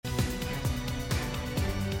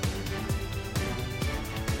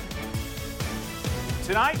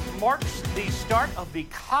Tonight marks the start of the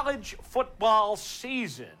college football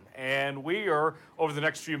season, and we are, over the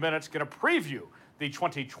next few minutes, going to preview the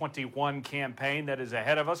 2021 campaign that is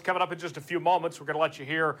ahead of us. Coming up in just a few moments, we're going to let you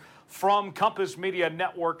hear from Compass Media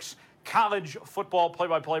Network's college football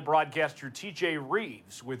play-by-play broadcaster TJ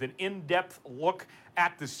Reeves with an in-depth look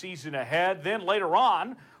at the season ahead. Then later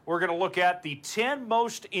on, we're going to look at the 10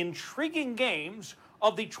 most intriguing games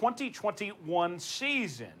of the 2021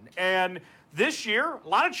 season. And this year, a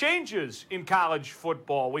lot of changes in college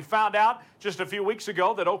football. We found out just a few weeks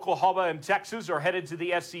ago that Oklahoma and Texas are headed to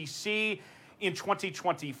the SEC in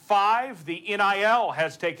 2025. The NIL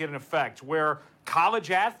has taken effect, where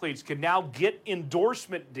college athletes can now get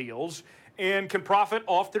endorsement deals and can profit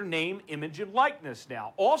off their name, image, and likeness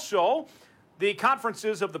now. Also, the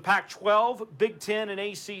conferences of the Pac-12, Big Ten, and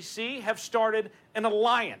ACC have started an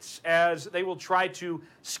alliance as they will try to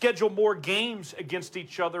schedule more games against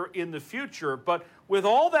each other in the future. But with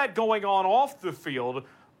all that going on off the field,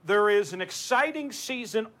 there is an exciting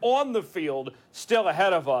season on the field still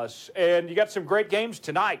ahead of us. And you got some great games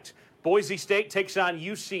tonight. Boise State takes on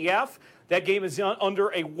UCF. That game is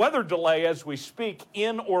under a weather delay as we speak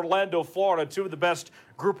in Orlando, Florida, two of the best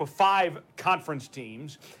Group of 5 conference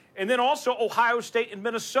teams. And then also Ohio State and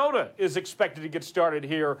Minnesota is expected to get started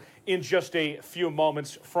here in just a few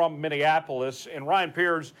moments from Minneapolis. And Ryan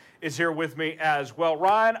Pears is here with me as well.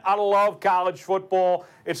 Ryan, I love college football.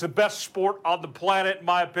 It's the best sport on the planet, in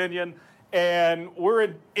my opinion. And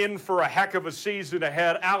we're in for a heck of a season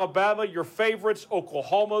ahead. Alabama, your favorites.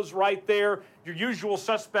 Oklahoma's right there. Your usual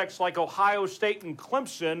suspects like Ohio State and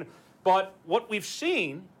Clemson. But what we've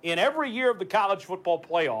seen in every year of the college football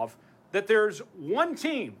playoff, that there's one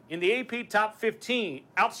team in the AP Top 15,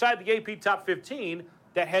 outside the AP Top 15,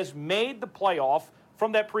 that has made the playoff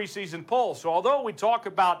from that preseason poll. So although we talk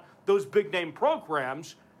about those big-name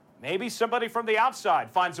programs, maybe somebody from the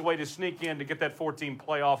outside finds a way to sneak in to get that 14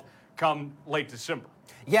 playoff come late December.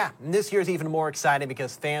 Yeah, and this year's even more exciting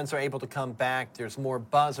because fans are able to come back. There's more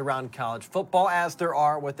buzz around college football, as there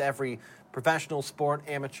are with every professional sport,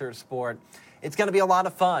 amateur sport. It's going to be a lot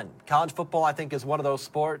of fun. College football, I think, is one of those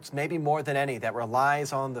sports, maybe more than any, that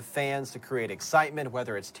relies on the fans to create excitement,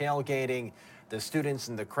 whether it's tailgating, the students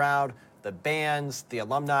in the crowd, the bands, the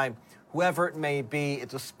alumni, whoever it may be.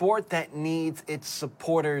 It's a sport that needs its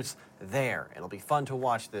supporters there. It'll be fun to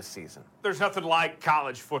watch this season. There's nothing like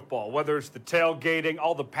college football, whether it's the tailgating,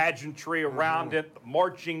 all the pageantry around it, the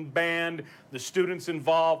marching band, the students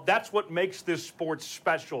involved. That's what makes this sport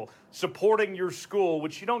special. Supporting your school,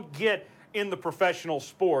 which you don't get in the professional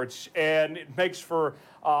sports, and it makes for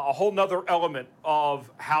a whole nother element of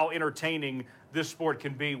how entertaining this sport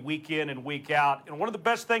can be week in and week out. And one of the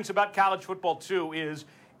best things about college football, too, is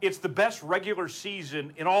it's the best regular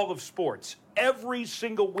season in all of sports. Every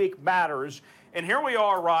single week matters. And here we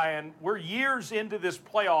are, Ryan. We're years into this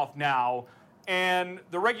playoff now, and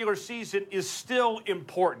the regular season is still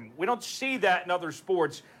important. We don't see that in other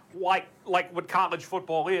sports like what college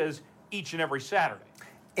football is each and every Saturday.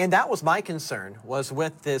 And that was my concern, was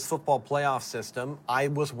with this football playoff system. I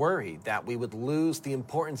was worried that we would lose the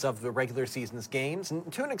importance of the regular season's games. And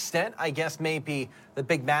to an extent, I guess maybe the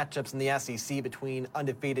big matchups in the SEC between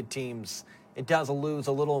undefeated teams, it does lose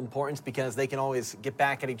a little importance because they can always get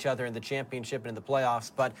back at each other in the championship and in the playoffs.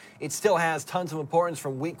 But it still has tons of importance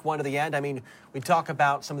from week one to the end. I mean, we talk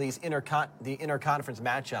about some of these interconference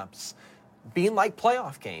matchups being like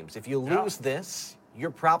playoff games. If you lose this,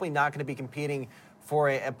 you're probably not going to be competing for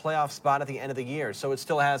a playoff spot at the end of the year. So it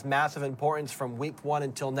still has massive importance from week one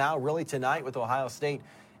until now, really tonight with Ohio State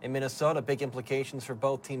and Minnesota. Big implications for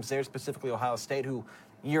both teams there, specifically Ohio State, who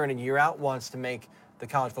year in and year out wants to make the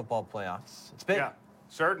college football playoffs. It's big. Yeah,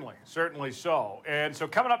 certainly so. And so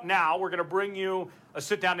coming up now, we're going to bring you a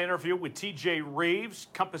sit-down interview with TJ Reeves,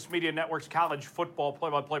 Compass Media Network's college football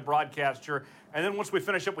play-by-play broadcaster. And then once we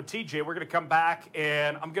finish up with TJ, we're going to come back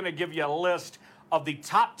and I'm going to give you a list of the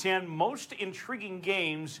top 10 most intriguing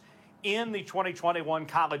games in the 2021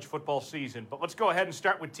 college football season. But let's go ahead and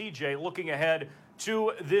start with TJ, looking ahead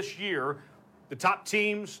to this year. The top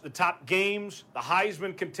teams, the top games, the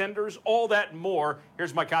Heisman contenders, all that and more.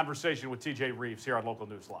 Here's my conversation with TJ Reeves here on Local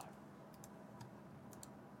News Live.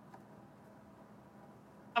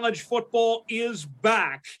 College football is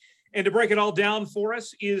back. And to break it all down for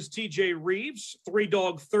us is TJ Reeves, Three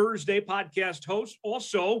Dog Thursday podcast host,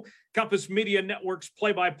 also Compass Media Network's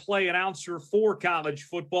play-by-play announcer for college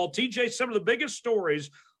football. TJ, some of the biggest stories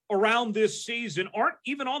around this season aren't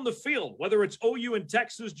even on the field, whether it's OU and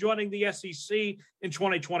Texas joining the SEC in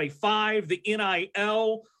 2025, the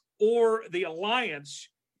NIL, or the Alliance.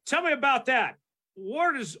 Tell me about that.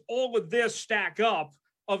 Where does all of this stack up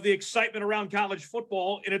of the excitement around college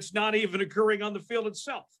football, and it's not even occurring on the field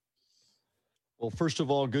itself. Well, first of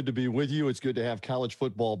all, good to be with you. It's good to have college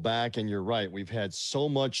football back, and you're right. We've had so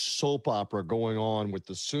much soap opera going on with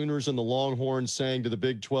the Sooners and the Longhorns saying to the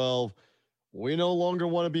Big 12, we no longer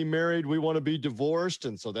want to be married. We want to be divorced.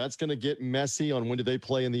 And so that's going to get messy on when do they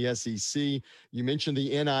play in the SEC. You mentioned the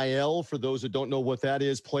NIL. For those that don't know what that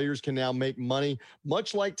is, players can now make money,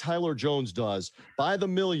 much like Tyler Jones does, by the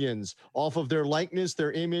millions off of their likeness,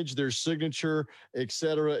 their image, their signature, et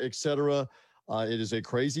cetera, et cetera. It is a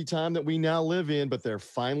crazy time that we now live in, but they're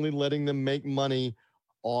finally letting them make money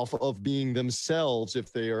off of being themselves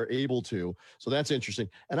if they are able to. So that's interesting.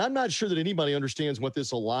 And I'm not sure that anybody understands what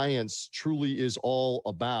this alliance truly is all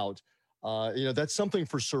about. That's something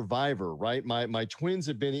for Survivor, right? My twins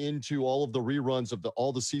have been into all of the reruns of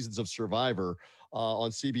all the seasons of Survivor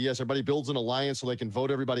on CBS. Everybody builds an alliance so they can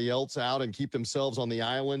vote everybody else out and keep themselves on the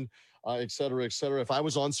island, et cetera, et cetera. If I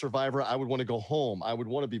was on Survivor, I would want to go home. I would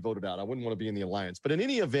want to be voted out. I wouldn't want to be in the alliance. But in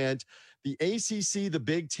any event, the ACC, the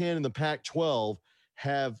Big Ten, and the Pac-12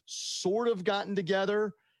 have sort of gotten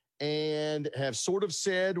together and have sort of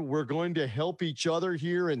said, we're going to help each other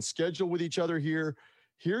here and schedule with each other here.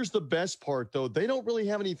 Here's the best part, though. They don't really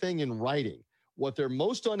have anything in writing. What they're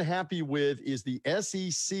most unhappy with is the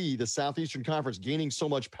SEC, the Southeastern Conference, gaining so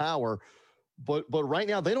much power. But right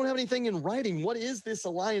now, they don't have anything in writing. What is this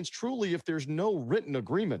alliance truly if there's no written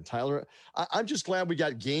agreement, Tyler? I'm just glad we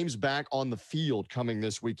got games back on the field coming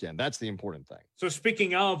this weekend. That's the important thing. So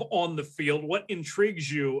speaking of on the field, what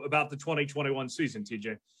intrigues you about the 2021 season,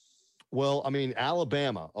 TJ? Well, I mean,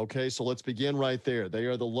 Alabama, okay, so let's begin right there. They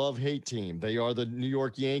are the love-hate team. They are the New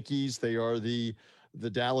York Yankees. They are the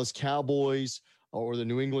Dallas Cowboys or the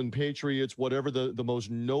New England Patriots, whatever the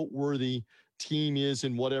most noteworthy team is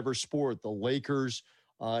in whatever sport. The Lakers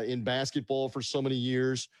in basketball for so many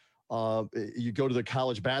years. You go to the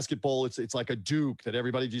college basketball, it's like a Duke that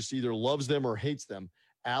everybody just either loves them or hates them.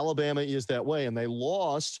 Alabama is that way, and they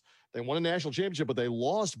lost. They won a national championship, but they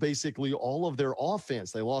lost basically all of their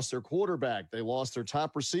offense. They lost their quarterback. They lost their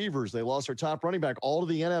top receivers. They lost their top running back, all to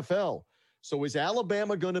the NFL. So is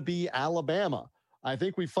Alabama going to be Alabama? I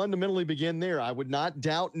think we fundamentally begin there. I would not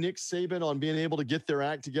doubt Nick Saban on being able to get their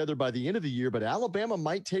act together by the end of the year, but Alabama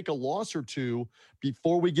might take a loss or two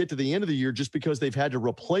before we get to the end of the year just because they've had to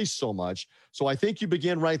replace so much. So I think you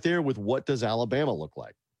begin right there with what does Alabama look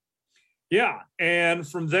like? Yeah, and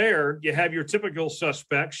from there, you have your typical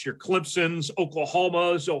suspects, your Clemsons,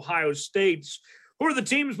 Oklahomas, Ohio States. Who are the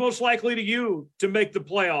teams most likely to make the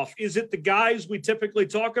playoff? Is it the guys we typically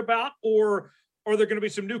talk about, or are there going to be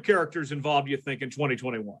some new characters involved, you think, in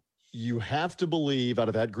 2021? You have to believe out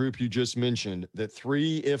of that group you just mentioned that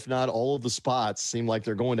three, if not all of the spots seem like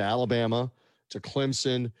they're going to Alabama, to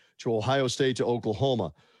Clemson, to Ohio State, to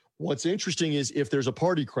Oklahoma. What's interesting is if there's a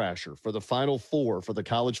party crasher for the Final Four, for the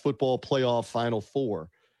college football playoff Final Four,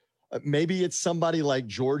 maybe it's somebody like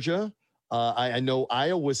Georgia. I know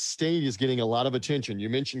Iowa State is getting a lot of attention. You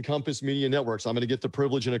mentioned Compass Media Networks. I'm going to get the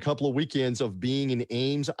privilege in a couple of weekends of being in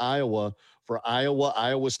Ames, Iowa for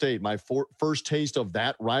Iowa State, my first taste of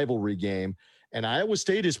that rivalry game. And Iowa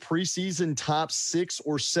State is preseason top 6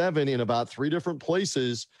 or 7 in about 3 different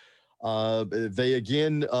places. They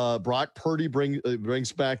again, Brock Purdy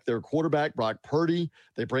brings back their quarterback, Brock Purdy.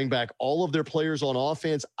 They bring back all of their players on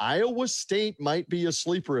offense. Iowa State might be a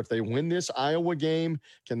sleeper if they win this Iowa game.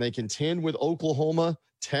 Can they contend with Oklahoma,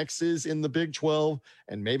 Texas in the Big 12,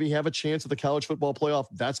 and maybe have a chance at the college football playoff?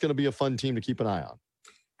 That's going to be a fun team to keep an eye on.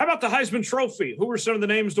 How about the Heisman Trophy? Who are some of the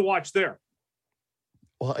names to watch there?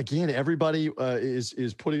 Well, again, everybody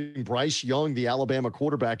is putting Bryce Young, the Alabama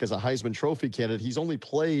quarterback, as a Heisman Trophy candidate. He's only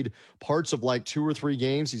played parts of like 2 or 3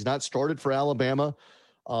 games. He's not started for Alabama.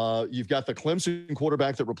 You've got the Clemson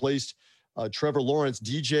quarterback that replaced Trevor Lawrence,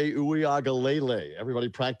 DJ Uiagalelei. Everybody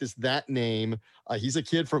practiced that name. He's a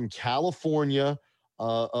kid from California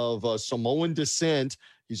of Samoan descent.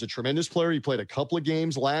 He's a tremendous player. He played a couple of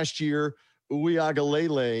games last year.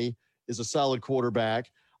 Uiagalelei is a solid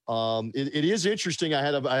quarterback. It is interesting. I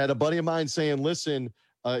had a buddy of mine saying, listen,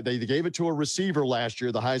 they gave it to a receiver last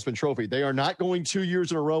year, the Heisman Trophy. They are not going 2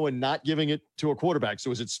 years in a row and not giving it to a quarterback.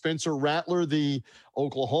 So is it Spencer Rattler, the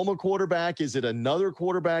Oklahoma quarterback? Is it another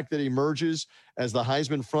quarterback that emerges as the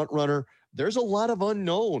Heisman frontrunner? There's a lot of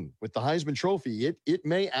unknown with the Heisman Trophy. It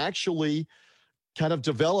may actually kind of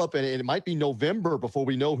develop, and it might be November before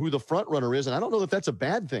we know who the frontrunner is. And I don't know if that's a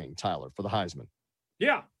bad thing, Tyler, for the Heisman.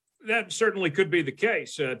 Yeah. That certainly could be the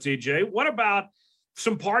case, TJ. What about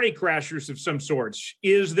some party crashers of some sorts?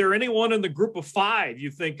 Is there anyone in the group of 5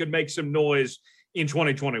 you think could make some noise in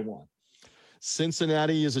 2021?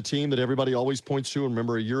 Cincinnati is a team that everybody always points to. And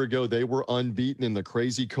remember, a year ago, they were unbeaten in the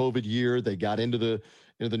crazy COVID year. They got into the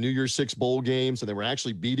New Year's Six bowl games, and they were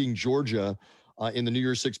actually beating Georgia in the New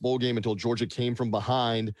Year's Six bowl game until Georgia came from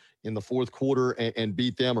behind in the fourth quarter and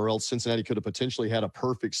beat them, or else Cincinnati could have potentially had a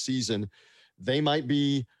perfect season. They might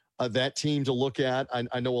be that team to look at.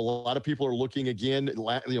 I know a lot of people are looking again.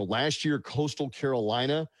 Last year, Coastal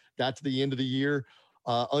Carolina got to the end of the year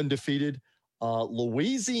undefeated.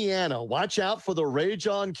 Louisiana, watch out for the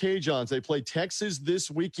Ragin' Cajuns. They play Texas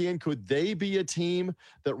this weekend. Could they be a team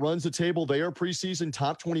that runs the table? They are preseason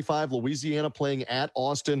top 25. Louisiana playing at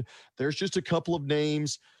Austin. There's just a couple of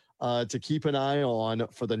names to keep an eye on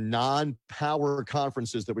for the non-power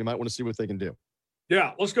conferences that we might want to see what they can do.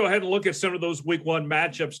 Yeah, let's go ahead and look at some of those week one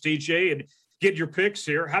matchups, TJ, and get your picks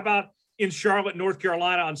here. How about in Charlotte, North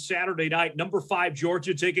Carolina on Saturday night, number 5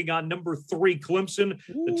 Georgia taking on number 3 Clemson.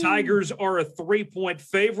 Ooh. The Tigers are a 3-point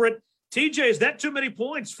favorite. TJ, is that too many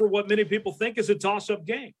points for what many people think is a toss-up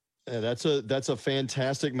game? Yeah, that's a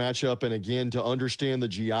fantastic matchup. And again, to understand the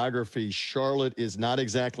geography, Charlotte is not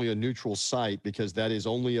exactly a neutral site because that is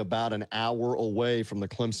only about an hour away from the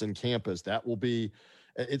Clemson campus.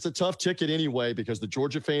 It's a tough ticket anyway because the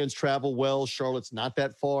Georgia fans travel well. Charlotte's not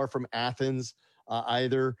that far from Athens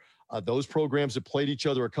either. Those programs have played each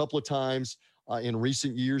other a couple of times in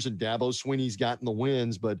recent years, and Dabo Swinney's gotten the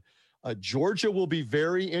wins. But Georgia will be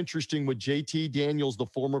very interesting with JT Daniels, the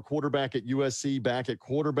former quarterback at USC, back at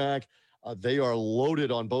quarterback. They are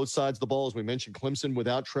loaded on both sides of the ball. As we mentioned, Clemson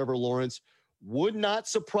without Trevor Lawrence. Would not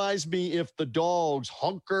surprise me if the Dogs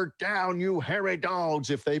hunker down, you hairy dogs,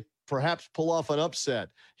 if they perhaps pull off an upset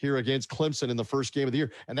here against Clemson in the first game of the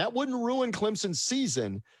year. And that wouldn't ruin Clemson's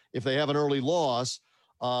season if they have an early loss.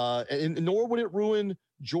 And nor would it ruin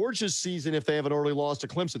Georgia's season if they have an early loss to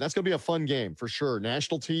Clemson. That's going to be a fun game for sure.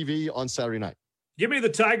 National TV on Saturday night. Give me the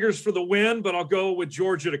Tigers for the win, but I'll go with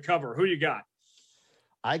Georgia to cover. Who you got?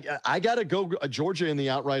 I got to go Georgia in the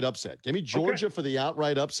outright upset. Give me Georgia for the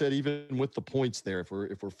outright upset, even with the points there. If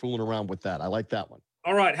we're fooling around with that, I like that one.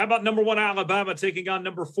 All right. How about number 1 Alabama taking on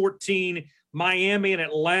number 14 Miami and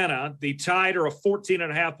Atlanta? The Tide are a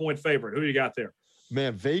 14.5-point favorite. Who you got there?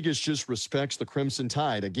 Man, Vegas just respects the Crimson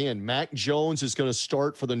Tide. Again, Mac Jones is going to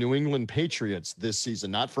start for the New England Patriots this season,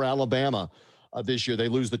 not for Alabama this year. They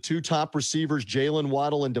lose the 2 top receivers, Jalen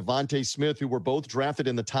Waddle and Devontae Smith, who were both drafted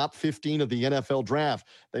in the top 15 of the NFL draft.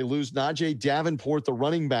 They lose Najee Davenport, the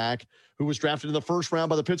running back, who was drafted in the first round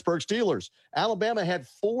by the Pittsburgh Steelers. Alabama had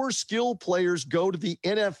 4 skill players go to the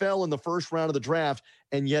NFL in the first round of the draft,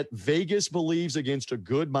 and yet Vegas believes against a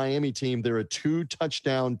good Miami team, they're a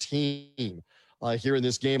 2-touchdown team. Here in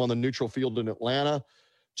this game on the neutral field in Atlanta.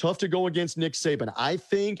 Tough to go against Nick Saban. I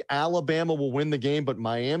think Alabama will win the game, but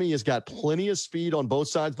Miami has got plenty of speed on both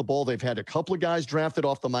sides of the ball. They've had a couple of guys drafted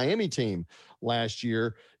off the Miami team last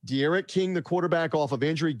year. D'Eriq King, the quarterback, off of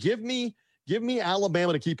injury. Give me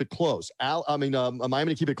Alabama to keep it close. Miami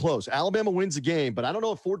to keep it close. Alabama wins the game, but I don't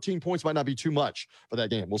know if 14 points might not be too much for that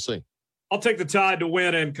game. We'll see. I'll take the Tide to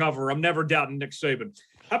win and cover. I'm never doubting Nick Saban.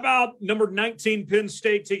 How about number 19 Penn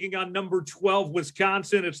State taking on number 12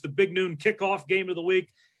 Wisconsin? It's the big noon kickoff game of the week.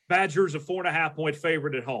 Badgers a 4.5-point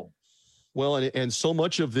favorite at home. Well, and so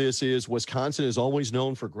much of this is Wisconsin is always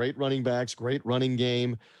known for great running backs, great running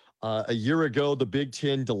game. A year ago, the Big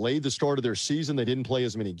Ten delayed the start of their season. They didn't play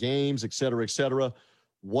as many games, et cetera, et cetera.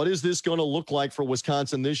 What is this going to look like for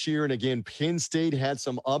Wisconsin this year? And again, Penn State had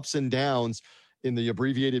some ups and downs in the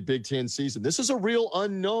abbreviated Big Ten season. This is a real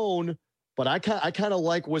unknown, but I kind of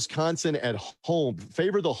like Wisconsin at home.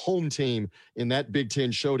 Favor the home team in that Big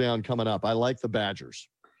Ten showdown coming up. I like the Badgers.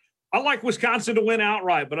 I like Wisconsin to win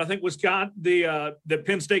outright, but I think that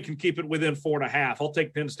Penn State can keep it within 4.5. I'll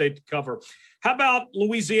take Penn State to cover. How about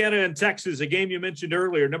Louisiana and Texas, a game you mentioned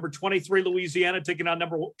earlier? Number 23 Louisiana taking on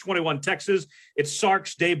number 21 Texas. It's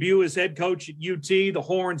Sark's debut as head coach at UT. The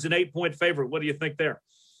Horns an 8-point favorite. What do you think there?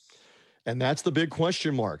 And that's the big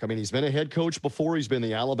question mark. I mean, he's been a head coach before. He's been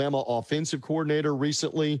the Alabama offensive coordinator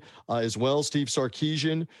recently as well. Steve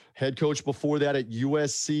Sarkisian, head coach before that at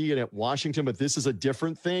USC and at Washington. But this is a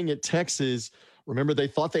different thing at Texas. Remember, they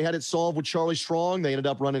thought they had it solved with Charlie Strong. They ended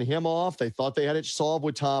up running him off. They thought they had it solved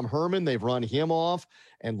with Tom Herman. They've run him off.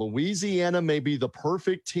 And Louisiana may be the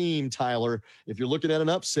perfect team, Tyler. If you're looking at an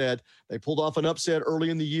upset, they pulled off an upset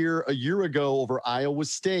early in the year, a year ago, over Iowa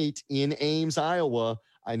State in Ames, Iowa.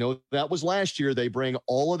 I know that was last year. They bring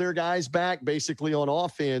all of their guys back basically on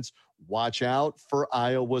offense. Watch out for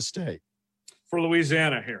Iowa State. For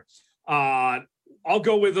Louisiana here. I'll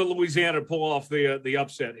go with Louisiana to pull off the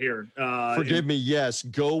upset here. Forgive me, yes.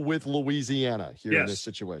 Go with Louisiana here in this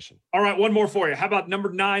situation. All right, one more for you. How about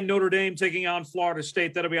number 9, Notre Dame taking on Florida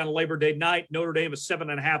State? That'll be on Labor Day night. Notre Dame a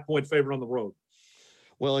 7.5-point favorite on the road.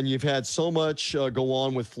 Well, and you've had so much go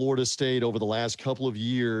on with Florida State over the last couple of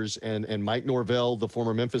years, and Mike Norvell, the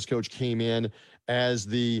former Memphis coach, came in as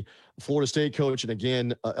the Florida State coach, and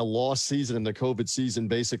again, a lost season in the COVID season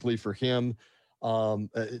basically for him.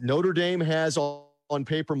 Notre Dame has on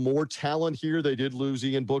paper more talent here. They did lose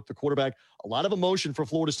Ian Book, the quarterback. A lot of emotion for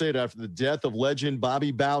Florida State after the death of legend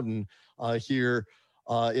Bobby Bowden here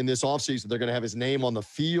in this offseason. They're going to have his name on the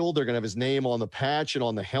field. They're going to have his name on the patch and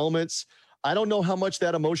on the helmets. I don't know how much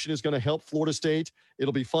that emotion is going to help Florida State.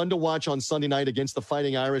 It'll be fun to watch on Sunday night against the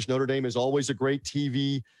Fighting Irish. Notre Dame is always a great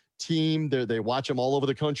TV team. They watch them all over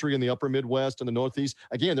the country in the upper Midwest and the Northeast.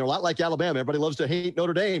 Again, they're a lot like Alabama. Everybody loves to hate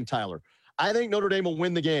Notre Dame, Tyler. I think Notre Dame will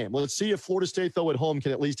win the game. Let's see if Florida State, though, at home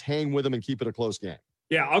can at least hang with them and keep it a close game.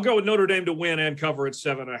 Yeah, I'll go with Notre Dame to win and cover at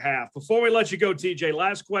 7.5. Before we let you go, TJ,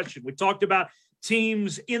 last question. We talked about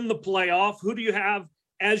teams in the playoff. Who do you have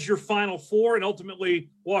as your Final Four and ultimately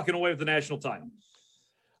walking away with the national title?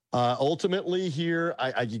 Ultimately here,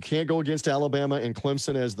 you can't go against Alabama and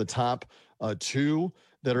Clemson as the top two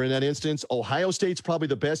that are in that instance. Ohio State's probably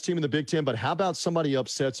the best team in the Big Ten, but how about somebody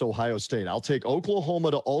upsets Ohio State? I'll take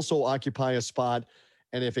Oklahoma to also occupy a spot,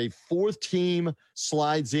 and if a fourth team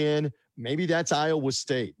slides in, maybe that's Iowa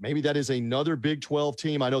State. Maybe that is another Big 12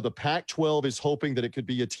 team. I know the Pac-12 is hoping that it could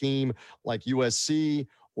be a team like USC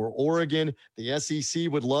or Oregon. The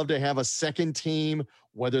SEC would love to have a second team,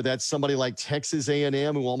 whether that's somebody like Texas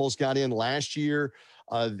A&M who almost got in last year.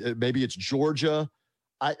 Maybe it's Georgia.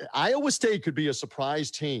 Iowa State could be a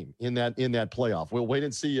surprise team in that playoff. We'll wait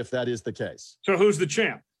and see if that is the case. So who's the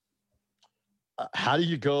champ? How do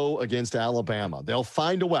you go against Alabama? They'll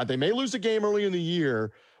find a way. They may lose a game early in the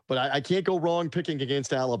year, but I can't go wrong picking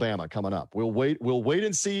against Alabama coming up. We'll wait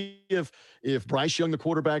and see if Bryce Young, the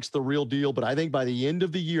quarterback's the real deal. But I think by the end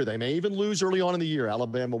of the year, they may even lose early on in the year,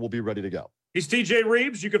 Alabama will be ready to go. He's TJ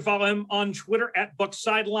Reeves. You can follow him on Twitter at Buck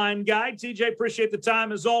Sideline Guy. TJ, appreciate the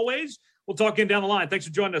time as always. We'll talk in down the line. Thanks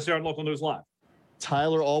for joining us here on Local News Live.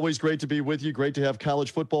 Tyler, always great to be with you. Great to have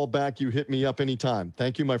college football back. You hit me up anytime.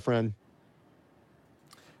 Thank you, my friend.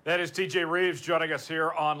 That is TJ Reeves joining us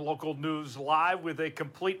here on Local News Live with a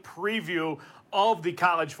complete preview of the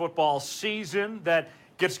college football season that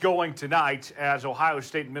gets going tonight as Ohio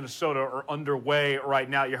State and Minnesota are underway right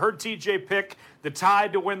now. You heard TJ pick the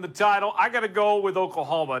Tide to win the title. I got to go with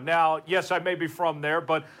Oklahoma. Now, yes, I may be from there,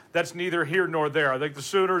 but that's neither here nor there. I think the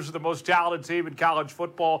Sooners are the most talented team in college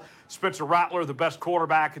football. Spencer Rattler, the best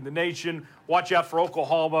quarterback in the nation. Watch out for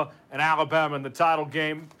Oklahoma and Alabama in the title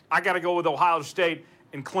game. I got to go with Ohio State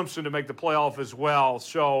and Clemson to make the playoff as well.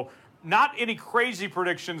 So not any crazy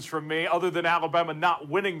predictions from me other than Alabama not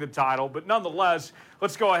winning the title. But nonetheless,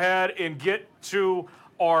 let's go ahead and get to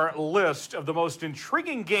our list of the most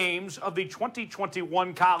intriguing games of the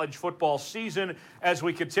 2021 college football season as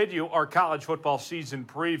we continue our college football season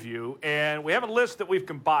preview. And we have a list that we've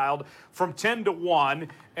compiled from 10 to 1,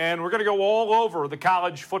 and we're going to go all over the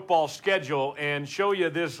college football schedule and show you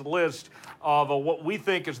this list of what we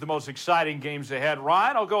think is the most exciting games ahead.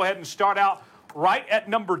 Ryan, I'll go ahead and start out right at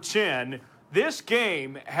number 10. This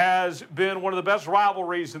game has been one of the best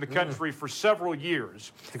rivalries in the country for several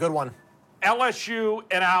years. It's a good one. LSU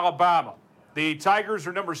and Alabama. The Tigers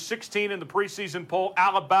are number 16 in the preseason poll.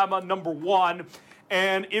 Alabama, number 1.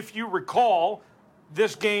 And if you recall,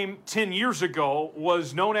 this game 10 years ago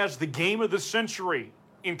was known as the game of the century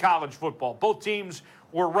in college football. Both teams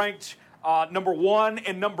were ranked number 1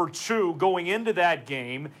 and number 2 going into that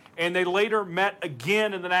game, and they later met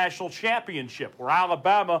again in the national championship, where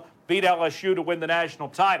Alabama beat LSU to win the national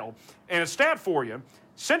title. And a stat for you,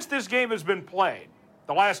 since this game has been played,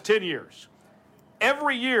 the last 10 years,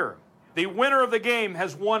 every year, the winner of the game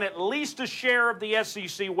has won at least a share of the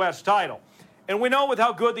SEC West title. And we know with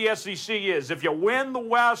how good the SEC is, if you win the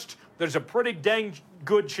West, there's a pretty dang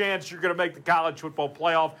good chance you're going to make the college football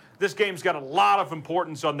playoff. This game's got a lot of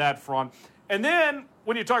importance on that front. And then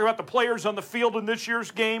when you talk about the players on the field in this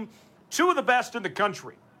year's game, 2 of the best in the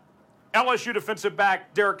country. LSU defensive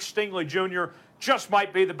back Derek Stingley Jr. just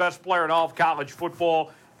might be the best player in all of college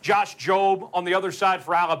football. Josh Jobe on the other side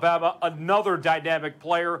for Alabama, another dynamic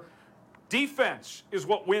player. Defense is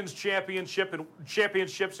what wins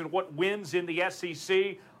championships and what wins in the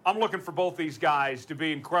SEC. I'm looking for both these guys to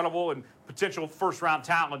be incredible and potential first-round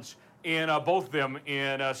talents in both of them,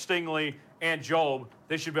 in Stingley and Jobe.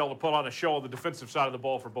 They should be able to put on a show on the defensive side of the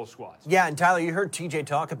ball for both squads. Yeah, and Tyler, you heard TJ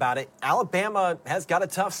talk about it. Alabama has got a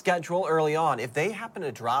tough schedule early on. If they happen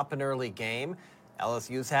to drop an early game,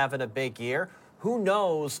 LSU's having a big year. Who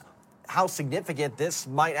knows how significant this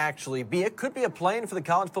might actually be? It could be a play-in for the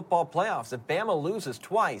college football playoffs. If Bama loses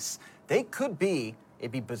twice, they could be,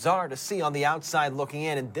 it'd be bizarre to see on the outside looking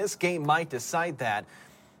in, and this game might decide that.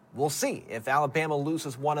 We'll see if Alabama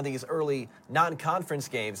loses one of these early non-conference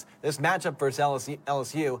games. This matchup versus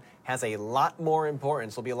LSU has a lot more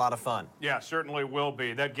importance. It'll be a lot of fun. Yeah, certainly will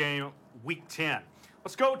be. That game, Week 10.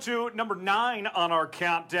 Let's go to number 9 on our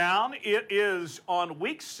countdown. It is on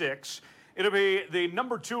Week 6. It'll be the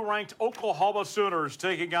number 2 ranked Oklahoma Sooners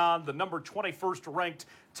taking on the number 21st ranked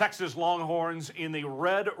Texas Longhorns in the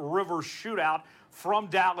Red River Shootout from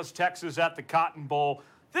Dallas, Texas at the Cotton Bowl.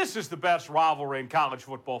 This is the best rivalry in college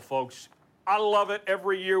football, folks. I love it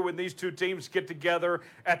every year when these two teams get together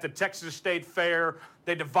at the Texas State Fair.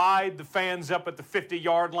 They divide the fans up at the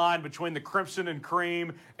 50-yard line between the crimson and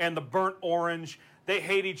cream and the burnt orange. They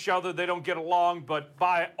hate each other. They don't get along, but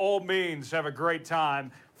by all means have a great time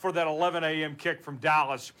for that 11 a.m. kick from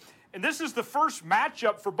Dallas. And this is the first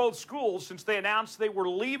matchup for both schools since they announced they were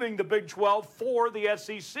leaving the Big 12 for the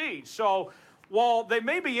SEC. So while they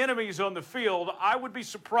may be enemies on the field, I would be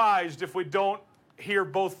surprised if we don't hear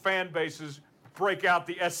both fan bases break out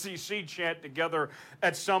the SEC chant together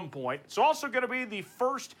at some point. It's also going to be the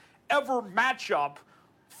first ever matchup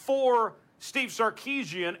for Steve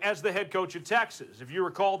Sarkisian as the head coach of Texas. If you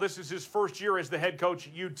recall, this is his first year as the head coach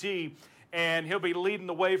at UT, and he'll be leading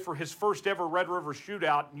the way for his first ever Red River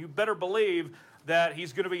Shootout. And you better believe that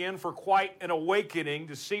he's going to be in for quite an awakening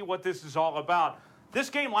to see what this is all about. This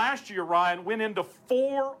game last year, Ryan, went into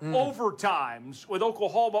 4 overtimes, with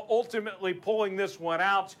Oklahoma ultimately pulling this one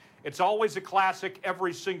out. It's always a classic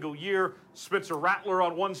every single year. Spencer Rattler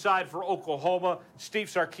on one side for Oklahoma. Steve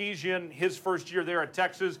Sarkisian, his first year there at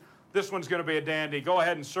Texas. This one's going to be a dandy. Go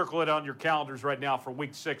ahead and circle it on your calendars right now for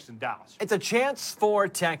Week 6 in Dallas. It's a chance for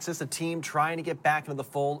Texas, a team trying to get back into the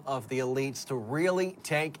fold of the elites, to really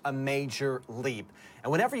take a major leap.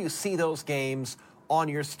 And whenever you see those games on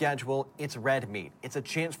your schedule, it's red meat. It's a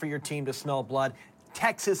chance for your team to smell blood.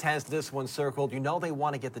 Texas has this one circled. You know they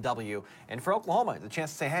want to get the W. And for Oklahoma, it's a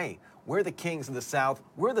chance to say, hey, we're the kings of the South.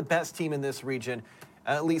 We're the best team in this region,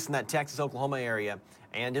 at least in that Texas-Oklahoma area.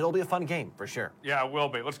 And it'll be a fun game for sure. Yeah, it will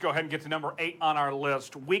be. Let's go ahead and get to number 8 on our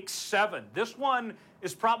list. Week 7. This one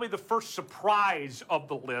is probably the first surprise of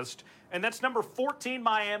the list, and that's number 14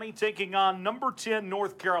 Miami taking on number 10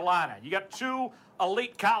 North Carolina. You got 2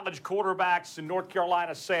 elite college quarterbacks in North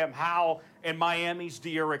Carolina, Sam Howell, and Miami's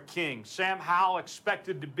D'Eriq King. Sam Howell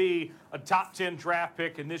expected to be a top 10 draft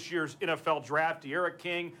pick in this year's NFL draft. D'Eriq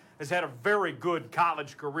King has had a very good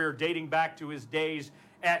college career dating back to his days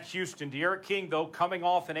at Houston. D'Eriq King, though, coming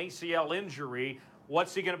off an ACL injury.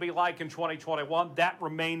 What's he going to be like in 2021? That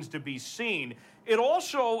remains to be seen. It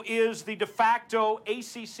also is the de facto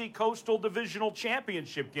ACC Coastal Divisional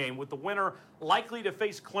Championship game, with the winner likely to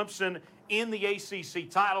face Clemson in the ACC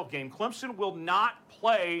title game. Clemson will not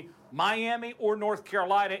play Miami or North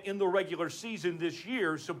Carolina in the regular season this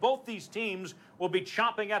year, so both these teams will be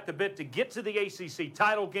chomping at the bit to get to the ACC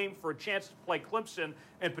title game for a chance to play Clemson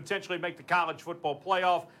and potentially make the college football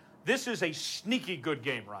playoff. This is a sneaky good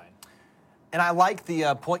game, Ryan. And I like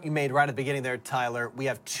the point you made right at the beginning there, Tyler. We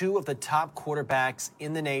have 2 of the top quarterbacks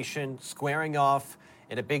in the nation squaring off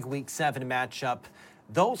in a big Week 7 matchup.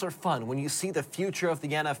 Those are fun. When you see the future of the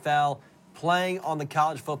NFL playing on the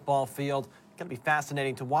college football field, it's going to be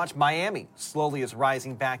fascinating to watch. Miami slowly is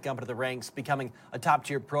rising back up into the ranks, becoming a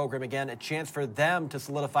top-tier program again, a chance for them to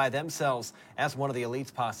solidify themselves as one of the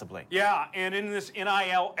elites possibly. Yeah, and in this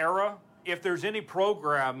NIL era, if there's any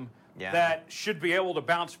program that should be able to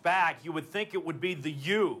bounce back, you would think it would be the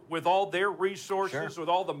U, with all their resources, with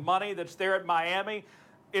all the money that's there at Miami.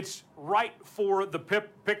 It's right for the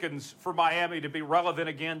pickings for Miami to be relevant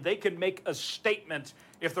again. They can make a statement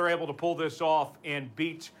if they're able to pull this off and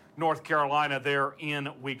beat North Carolina there in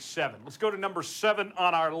Week 7. Let's go to number 7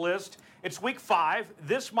 on our list. It's Week 5.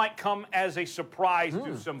 This might come as a surprise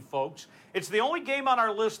to some folks. It's the only game on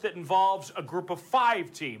our list that involves a group of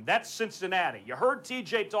 5 team. That's Cincinnati. You heard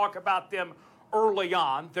TJ talk about them early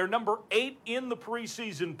on. They're number 8 in the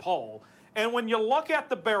preseason poll. And when you look at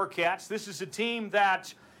the Bearcats, this is a team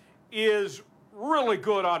that is really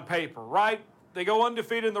good on paper, right? They go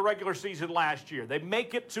undefeated in the regular season last year. They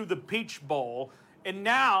make it to the Peach Bowl. And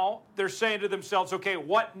now they're saying to themselves, okay,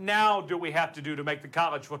 what now do we have to do to make the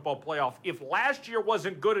college football playoff? If last year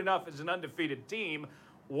wasn't good enough as an undefeated team,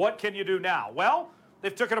 what can you do now? Well,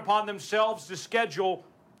 they've taken it upon themselves to schedule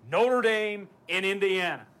Notre Dame and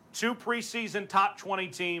Indiana, 2 preseason top 20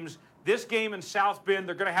 teams. This game in South Bend,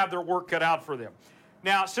 they're going to have their work cut out for them.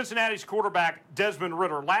 Now, Cincinnati's quarterback, Desmond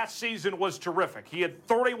Ridder, last season was terrific. He had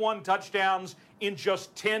 31 touchdowns in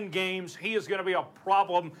just 10 games. He is going to be a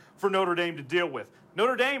problem for Notre Dame to deal with.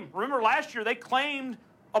 Notre Dame, remember last year, they claimed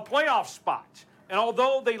a playoff spot. And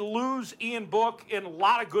although they lose Ian Book and a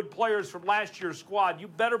lot of good players from last year's squad, you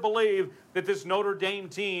better believe that this Notre Dame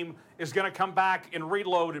team is going to come back and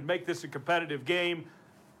reload and make this a competitive game.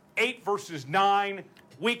 8 versus 9,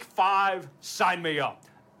 week 5, sign me up.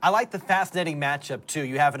 I like the fascinating matchup, too.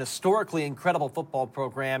 You have an historically incredible football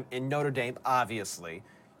program in Notre Dame, obviously.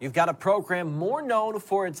 You've got a program more known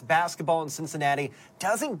for its basketball in Cincinnati.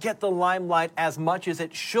 Doesn't get the limelight as much as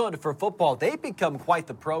it should for football. They've become quite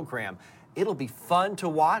the program. It'll be fun to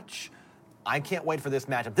watch. I can't wait for this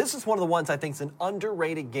matchup. This is one of the ones I think is an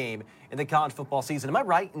underrated game in the college football season. Am I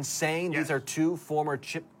right in saying these are two former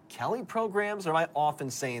Chip Kelly programs, or am I often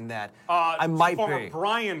saying that? I might be.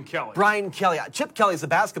 Brian Kelly. Brian Kelly. Chip Kelly's the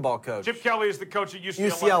basketball coach. Chip Kelly is the coach at UCLA.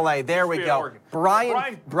 UCLA. There we go. Oregon.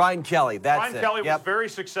 Brian Kelly. That's it. Brian Kelly was very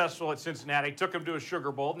successful at Cincinnati. Took him to a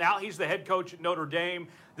Sugar Bowl. Now he's the head coach at Notre Dame.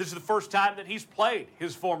 This is the first time that he's played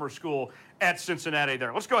his former school at Cincinnati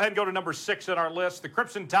there. Let's go ahead and go to number 6 on our list. The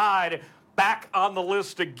Crimson Tide back on the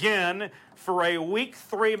list again for a Week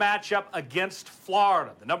 3 matchup against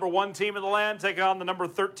Florida. The number 1 team in the land taking on the number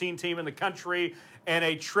 13 team in the country, and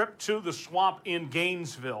a trip to the Swamp in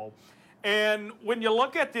Gainesville. And when you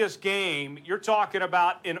look at this game, you're talking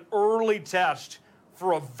about an early test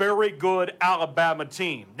for a very good Alabama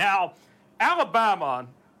team. Now, Alabama,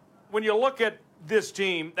 when you look at this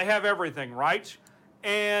team, they have everything, right?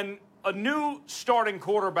 And a new starting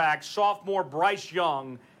quarterback, sophomore Bryce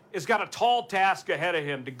Young, has got a tall task ahead of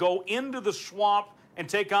him to go into the Swamp and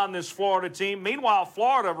take on this Florida team. Meanwhile,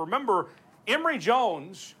 Florida, remember, Emory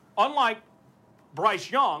Jones, unlike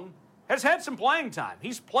Bryce Young, has had some playing time.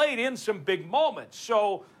 He's played in some big moments.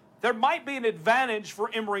 So there might be an advantage for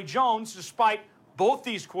Emory Jones despite both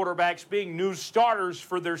these quarterbacks being new starters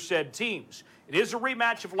for their said teams. It is a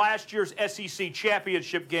rematch of last year's SEC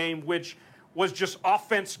championship game, which was just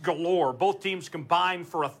offense galore. Both teams combined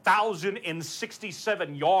for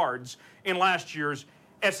 1,067 yards in last year's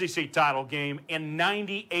SEC title game and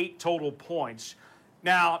 98 total points.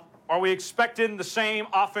 Now, are we expecting the same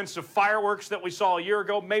offensive fireworks that we saw a year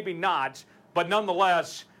ago? Maybe not, but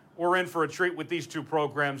nonetheless, we're in for a treat with these two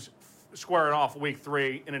programs squaring off Week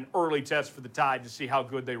 3 in an early test for the Tide to see how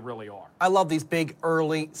good they really are. I love these big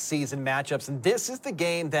early season matchups, and this is the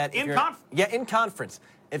game that in conference.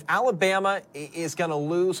 If Alabama is going to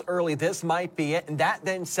lose early, this might be it, and that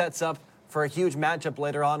then sets up for a huge matchup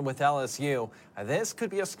later on with LSU. This could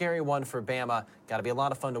be a scary one for Bama. Got to be a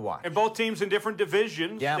lot of fun to watch. And both teams in different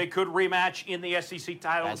divisions. Yeah. They could rematch in the SEC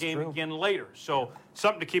title game again later. So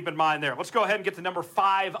something to keep in mind there. Let's go ahead and get to number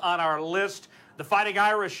 5 on our list. The Fighting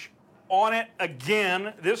Irish on it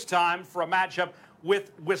again, this time for a matchup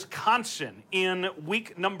with Wisconsin in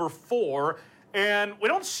week number 4. And we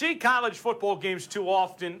don't see college football games too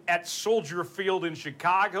often at Soldier Field in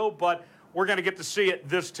Chicago, but we're going to get to see it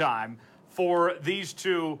this time for these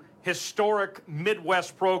two historic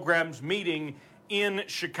Midwest programs meeting in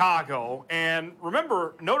Chicago. And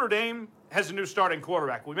remember, Notre Dame has a new starting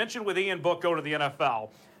quarterback. We mentioned with Ian Book going to the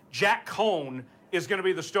NFL. Jack Cohn is going to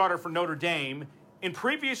be the starter for Notre Dame. And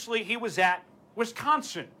previously, he was at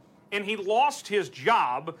Wisconsin. And he lost his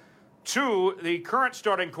job to the current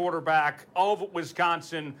starting quarterback of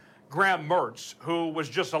Wisconsin, Graham Mertz, who was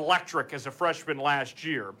just electric as a freshman last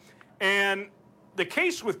year. And the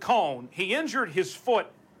case with Cohn, he injured his foot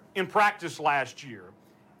in practice last year.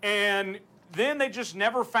 And then they just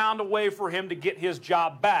never found a way for him to get his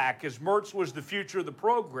job back, as Mertz was the future of the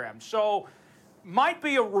program. So might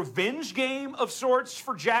be a revenge game of sorts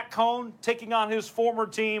for Jack Cohn, taking on his former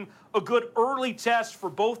team, a good early test for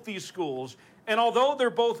both these schools. And although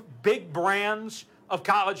they're both big brands of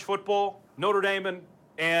college football, Notre Dame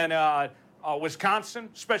and Wisconsin,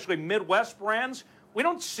 especially Midwest brands, we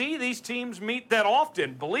don't see these teams meet that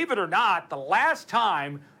often. Believe it or not, the last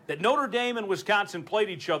time that Notre Dame and Wisconsin played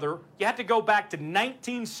each other, you had to go back to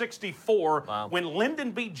 1964 when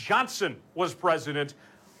Lyndon B. Johnson was president.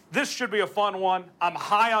 This should be a fun one. I'm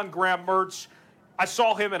high on Graham Mertz. I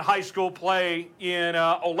saw him in high school play in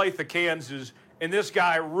Olathe, Kansas, and this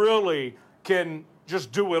guy really can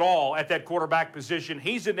just do it all at that quarterback position.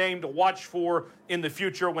 He's a name to watch for in the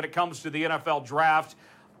future when it comes to the NFL draft.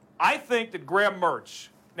 I think that Graham Mertz,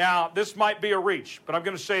 now this might be a reach, but I'm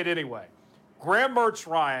going to say it anyway. Graham Mertz,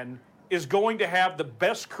 Ryan, is going to have the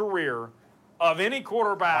best career of any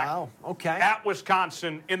quarterback at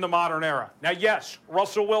Wisconsin in the modern era. Now, yes,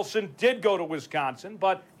 Russell Wilson did go to Wisconsin,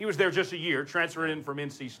 but he was there just a year, transferred in from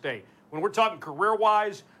NC State. When we're talking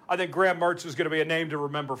career-wise, I think Graham Mertz is going to be a name to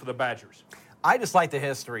remember for the Badgers. I just like the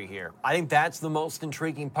history here. I think that's the most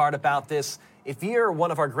intriguing part about this. If you're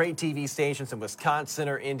one of our great TV stations in Wisconsin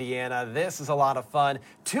or Indiana, this is a lot of fun.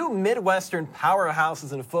 Two Midwestern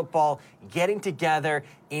powerhouses in football getting together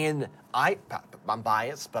in, I'm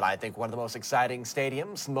biased, but I think one of the most exciting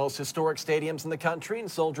stadiums, most historic stadiums in the country in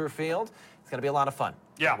Soldier Field. It's going to be a lot of fun.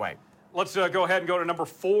 Yeah. Wait. Let's go ahead and go to number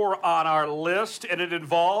 4 on our list, and it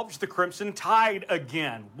involves the Crimson Tide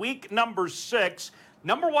again. Week number 6,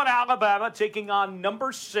 number 1 Alabama taking on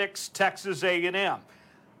number 6 Texas A&M.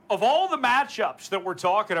 Of all the matchups that we're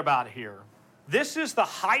talking about here, this is the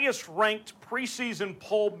highest-ranked preseason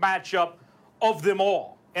poll matchup of them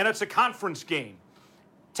all, and it's a conference game.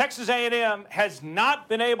 Texas A&M has not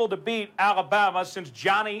been able to beat Alabama since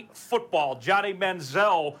Johnny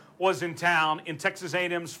Manziel was in town in Texas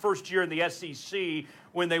A&M's first year in the SEC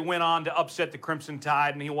when they went on to upset the Crimson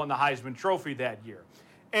Tide, and he won the Heisman Trophy that year.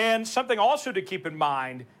 And something also to keep in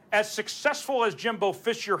mind, as successful as Jimbo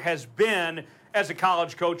Fisher has been as a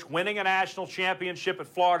college coach, winning a national championship at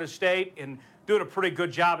Florida State and doing a pretty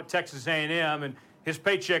good job at Texas A&M, and his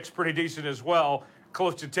paycheck's pretty decent as well,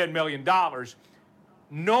 close to $10 million.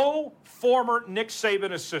 No former Nick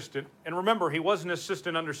Saban assistant, and remember, he was an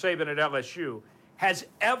assistant under Saban at LSU, has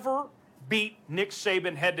ever beat Nick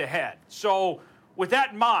Saban head-to-head. So with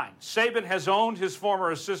that in mind, Saban has owned his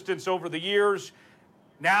former assistants over the years.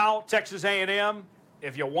 Now, Texas A&M,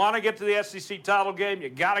 if you want to get to the SEC title game, you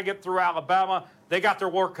got to get through Alabama. They got their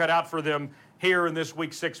work cut out for them here in this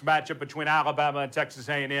Week 6 matchup between Alabama and Texas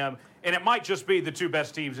A&M, and it might just be the two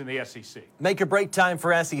best teams in the SEC. Make your break time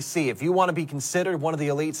for SEC. If you want to be considered one of the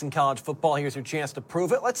elites in college football, here's your chance to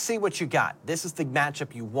prove it. Let's see what you got. This is the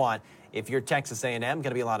matchup you want. If you're Texas A&M, going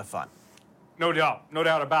to be a lot of fun. No doubt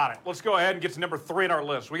about it. Let's go ahead and get to number 3 on our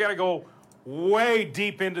list. We got to go way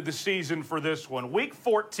deep into the season for this one. Week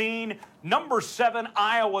 14, number 7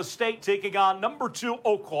 Iowa State taking on number 2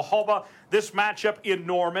 Oklahoma. This matchup in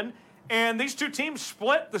Norman. And these two teams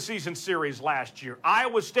split the season series last year.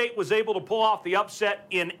 Iowa State was able to pull off the upset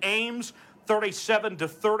in Ames,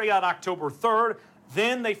 37-30 on October 3rd.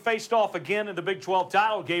 Then they faced off again in the Big 12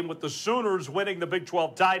 title game with the Sooners winning the Big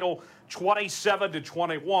 12 title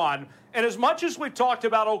 27-21. And as much as we've talked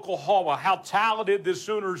about Oklahoma, how talented this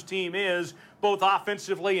Sooners team is, both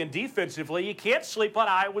offensively and defensively, you can't sleep on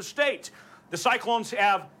Iowa State. The Cyclones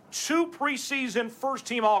have 2 preseason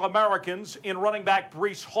first-team All-Americans in running back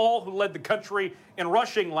Breece Hall, who led the country in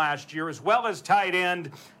rushing last year, as well as tight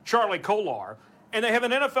end Charlie Kolar. And they have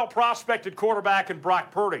an NFL prospected quarterback in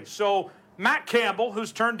Brock Purdy. So Matt Campbell,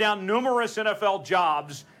 who's turned down numerous NFL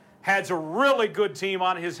jobs, has a really good team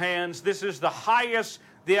on his hands. This is the highest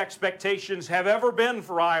the expectations have ever been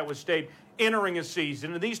for Iowa State entering a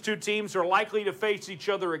season. And these two teams are likely to face each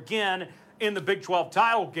other again in the Big 12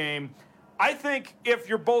 title game. I think if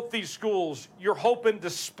you're both these schools, you're hoping to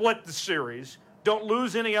split the series, don't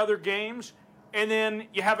lose any other games, and then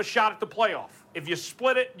you have a shot at the playoff. If you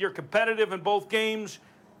split it, you're competitive in both games,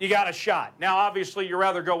 you got a shot. Now, obviously, you'd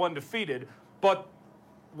rather go undefeated, but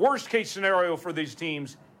worst-case scenario for these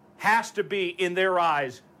teams has to be, in their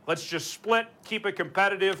eyes, let's just split, keep it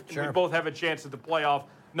competitive, and we both have a chance at the playoff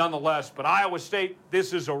nonetheless. But Iowa State,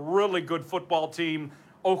 this is a really good football team.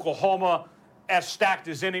 Oklahoma, as stacked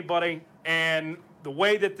as anybody. And the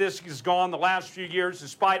way that this has gone the last few years,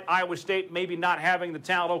 despite Iowa State maybe not having the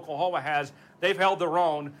talent Oklahoma has, they've held their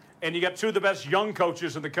own. And you got 2 of the best young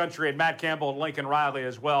coaches in the country, and Matt Campbell and Lincoln Riley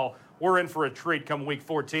as well. We're in for a treat come Week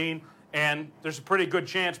 14. And there's a pretty good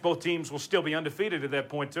chance both teams will still be undefeated at that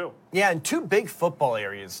point, too. Yeah, and 2 big football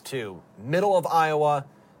areas, too. Middle of Iowa,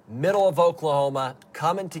 middle of Oklahoma,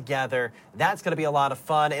 coming together. That's going to be a lot of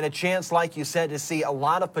fun, and a chance, like you said, to see a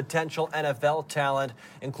lot of potential NFL talent,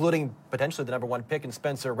 including potentially the number 1 pick in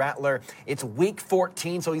Spencer Rattler. It's Week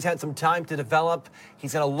 14, so he's had some time to develop.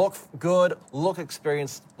 He's going to look good, look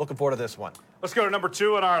experienced. Looking forward to this one. Let's go to number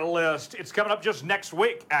 2 on our list. It's coming up just next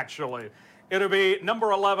week, actually. It'll be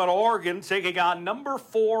number 11 Oregon taking on number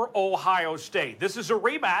 4 Ohio State. This is a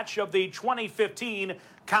rematch of the 2015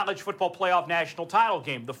 College Football Playoff National Title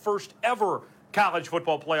game, the first ever College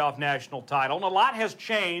Football Playoff National Title. And a lot has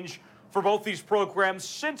changed for both these programs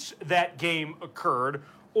since that game occurred.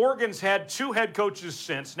 Oregon's had 2 head coaches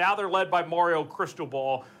since. Now they're led by Mario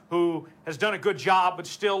Cristobal, who has done a good job but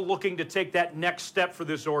still looking to take that next step for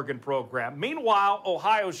this Oregon program. Meanwhile,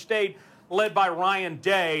 Ohio State, led by Ryan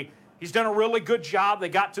Day, he's done a really good job. They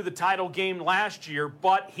got to the title game last year,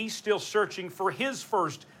 but he's still searching for his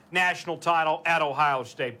first national title at Ohio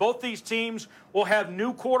State. Both these teams will have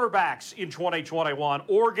new quarterbacks in 2021.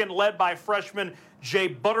 Oregon led by freshman Jay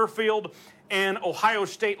Butterfield, and Ohio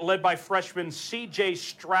State led by freshman C.J.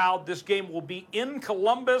 Stroud. This game will be in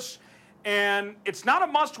Columbus, and it's not a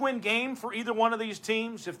must-win game for either one of these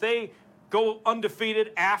teams. If they go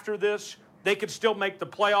undefeated after this, they could still make the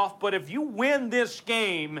playoff. But if you win this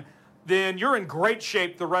game, then you're in great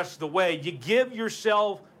shape the rest of the way. You give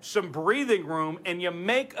yourself some breathing room, and you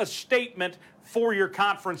make a statement for your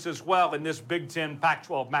conference as well in this Big Ten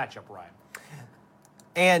Pac-12 matchup, Ryan.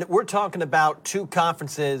 And we're talking about two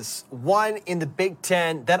conferences, one in the Big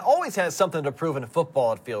Ten that always has something to prove in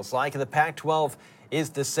football, it feels like, and the Pac-12 is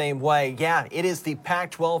the same way. Yeah, it is the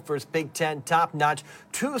Pac-12 versus Big Ten, top-notch.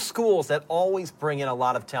 Two schools that always bring in a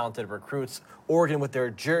lot of talented recruits. Oregon with their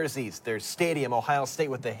jerseys, their stadium, Ohio State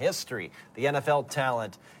with the history, the NFL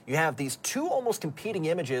talent. You have these two almost competing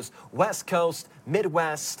images, West Coast,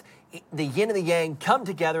 Midwest, the yin and the yang come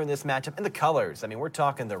together in this matchup, and the colors. I mean, we're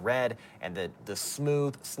talking the red and the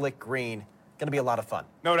smooth, slick green. Going to be a lot of fun.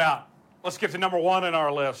 No doubt. Let's get to number one in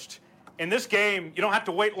our list. In this game, you don't have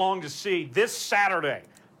to wait long to see. This Saturday,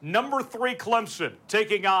 number 3 Clemson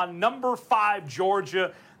taking on number 5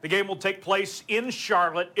 Georgia. The game will take place in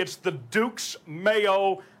Charlotte. It's the Duke's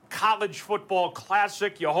Mayo College Football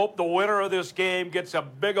Classic. You hope the winner of this game gets a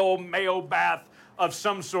big old Mayo bath of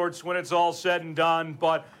some sorts when it's all said and done.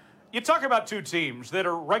 But you talk about two teams that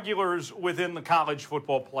are regulars within the college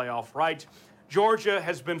football playoff, right? Georgia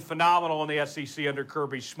has been phenomenal in the SEC under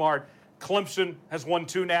Kirby Smart. Clemson has won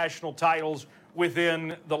 2 national titles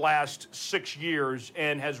within the last 6 years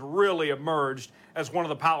and has really emerged as one of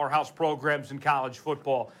the powerhouse programs in college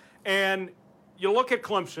football. And you look at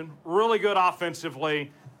Clemson, really good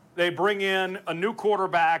offensively. They bring in a new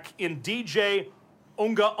quarterback in DJ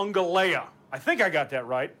Uiagalelei. I think I got that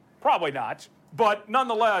right. Probably not. But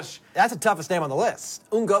nonetheless, that's the toughest name on the list.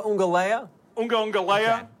 Uiagalelei?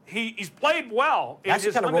 Uiagalelei. Okay. He's played well in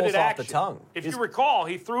his limited action. Off the tongue. If you recall,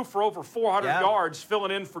 he threw for over 400 yards,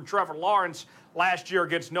 filling in for Trevor Lawrence last year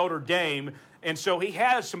against Notre Dame. And so he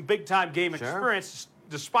has some big-time game experience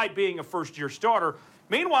despite being a first-year starter.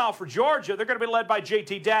 Meanwhile, for Georgia, they're going to be led by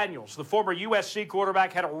J.T. Daniels. The former USC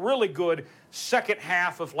quarterback had a really good second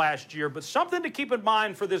half of last year. But something to keep in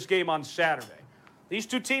mind for this game on Saturday. These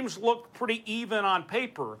two teams look pretty even on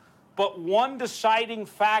paper, but one deciding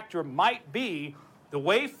factor might be the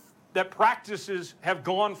way that practices have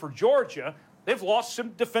gone for Georgia. They've lost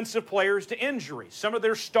some defensive players to injury, some of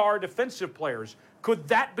their star defensive players. Could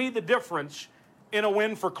that be the difference in a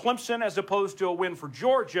win for Clemson as opposed to a win for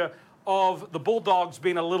Georgia of the Bulldogs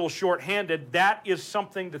being a little shorthanded? That is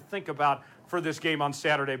something to think about for this game on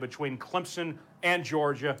Saturday between Clemson and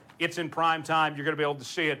Georgia. It's in prime time. You're going to be able to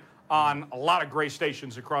see it on a lot of great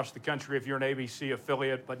stations across the country if you're an ABC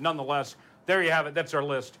affiliate. But nonetheless, there you have it. That's our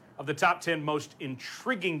list of the top 10 most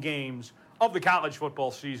intriguing games of the college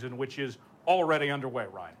football season, which is already underway,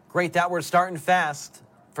 Ryan. Great that we're starting fast.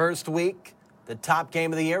 First week, the top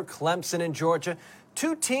game of the year, Clemson and Georgia.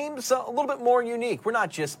 Two teams a little bit more unique. We're not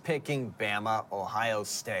just picking Bama, Ohio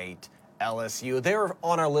State, LSU. They're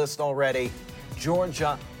on our list already.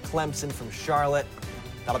 Georgia, Clemson from Charlotte.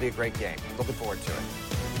 That'll be a great game. Looking forward to it.